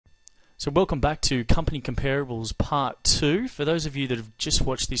So welcome back to Company Comparables Part 2. For those of you that have just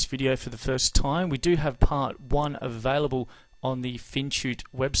watched this video for the first time, we do have Part 1 available on the FinShoot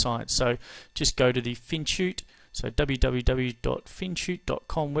website. So just go to the FinShoot, so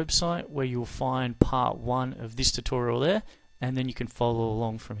www.finshoot.com website, where you'll find Part 1 of this tutorial there, and then you can follow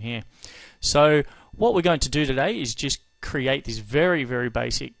along from here. So what we're going to do today is just create this very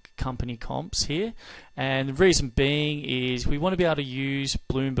basic company comps here, and the reason being is we want to be able to use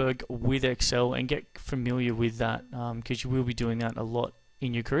Bloomberg with Excel and get familiar with that, because you will be doing that a lot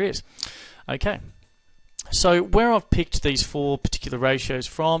in your careers. Okay, so where I've picked these four particular ratios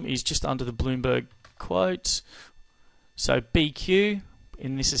from is just under the Bloomberg quotes. So BQ,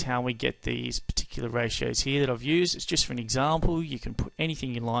 and this is how we get these particular ratios here that I've used. It's just for an example. You can put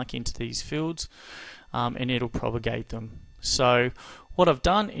anything you like into these fields, and it'll propagate them. So what I've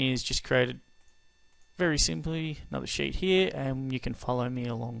done is just created very simply another sheet here, and you can follow me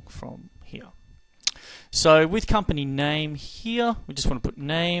along from here. So with company name here, we just want to put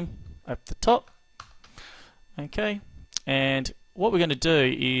name at the top. Okay, and what we're going to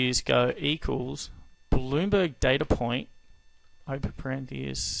do is go equals Bloomberg data point, open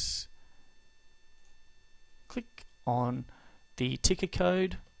parenthesis, click on the ticker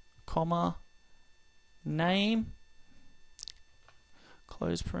code, comma, name,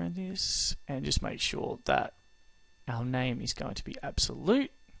 close parenthesis, and just make sure that our name is going to be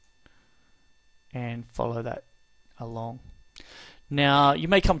absolute, and follow that along. Now you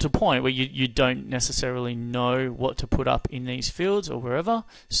may come to a point where you don't necessarily know what to put up in these fields or wherever,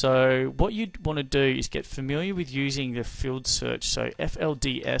 so what you'd want to do is get familiar with using the field search. So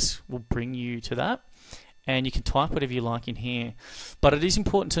FLDS will bring you to that, and you can type whatever you like in here. But it is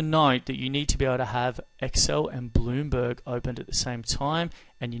important to note that you need to be able to have Excel and Bloomberg opened at the same time,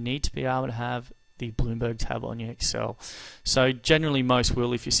 and you need to be able to have the Bloomberg tab on your Excel. So generally most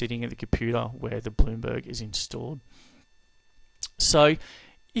will if you're sitting at the computer where the Bloomberg is installed. So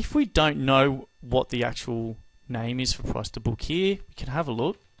if we don't know what the actual name is for price to book here, we can have a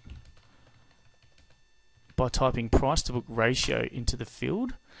look by typing price to book ratio into the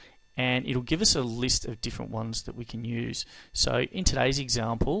field, and it'll give us a list of different ones that we can use. So in today's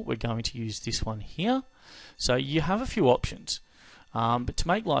example, we're going to use this one here. So you have a few options, but to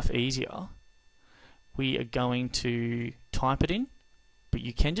make life easier, we are going to type it in, but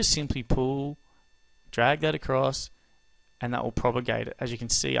you can just simply drag that across, and that will propagate it. As you can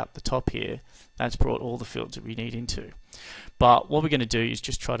see up the top here, that's brought all the fields that we need into. But what we're going to do is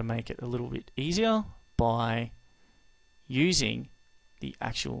just try to make it a little bit easier by using the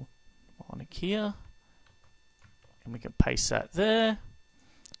actual mnemonic here, and we can paste that there,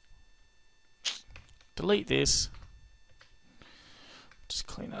 delete this, just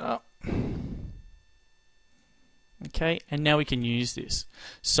clean that up. Okay, and now we can use this.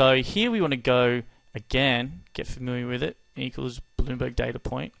 So here we want to go again, get familiar with it, equals Bloomberg data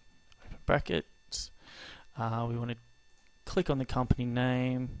point, open brackets. We want to click on the company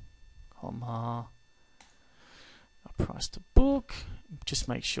name, comma, our price to book. Just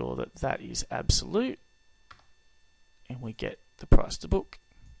make sure that that is absolute, and we get the price to book.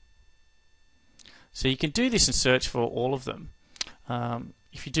 So you can do this and search for all of them.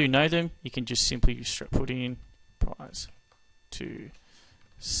 If you do know them, you can just simply put in price to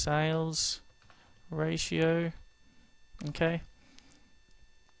sales ratio. Okay,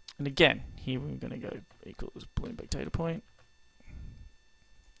 and again here we're going to go equals Bloomberg data point.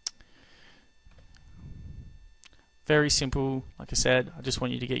 Very simple. Like I said, I just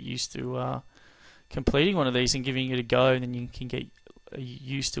want you to get used to completing one of these and giving it a go, and then you can get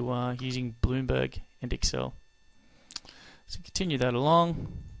used to using Bloomberg and Excel. So continue that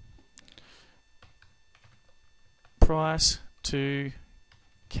along. Price to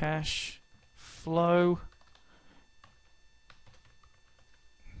cash flow.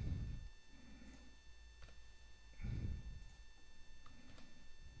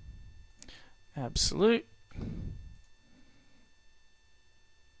 Absolute.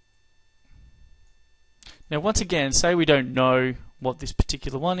 Now once again, say we don't know what this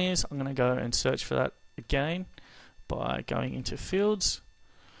particular one is, I'm going to go and search for that again by going into fields,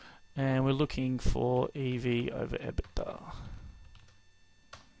 and we're looking for EV over EBITDA.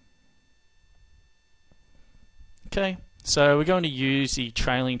 Okay, so we're going to use the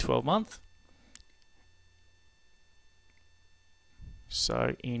trailing 12 month.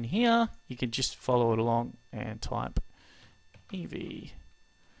 So in here, you can just follow it along and type EV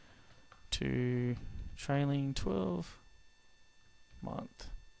to trailing 12 month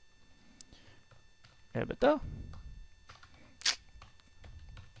EBITDA.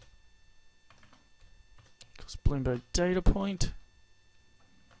 Equals Bloomberg data point.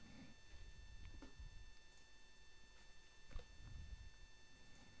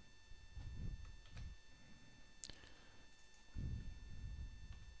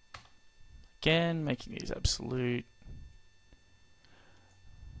 again, making these absolute.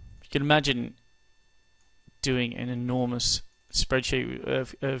 You can imagine doing an enormous spreadsheet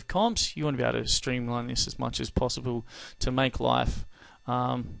of comps. You want to be able to streamline this as much as possible to make life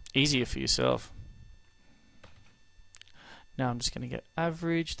easier for yourself. Now I'm just going to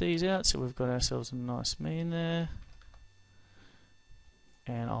average these out, so we've got ourselves a nice mean there,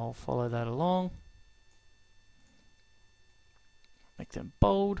 and I'll follow that along, make them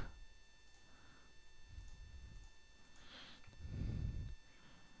bold.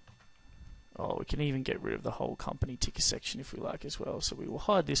 Oh, we can even get rid of the whole company ticker section if we like as well. So we will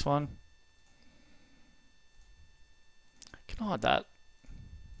hide this one. Can hide that.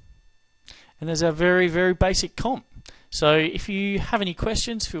 And there's our very, very basic comp. So if you have any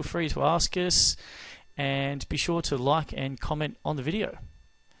questions, feel free to ask us, and be sure to like and comment on the video.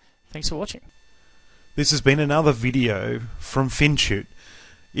 Thanks for watching. This has been another video from FinTuit.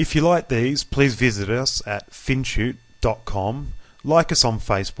 If you like these, please visit us at fintuit.com, like us on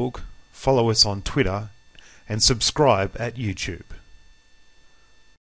Facebook, follow us on Twitter, and subscribe at YouTube.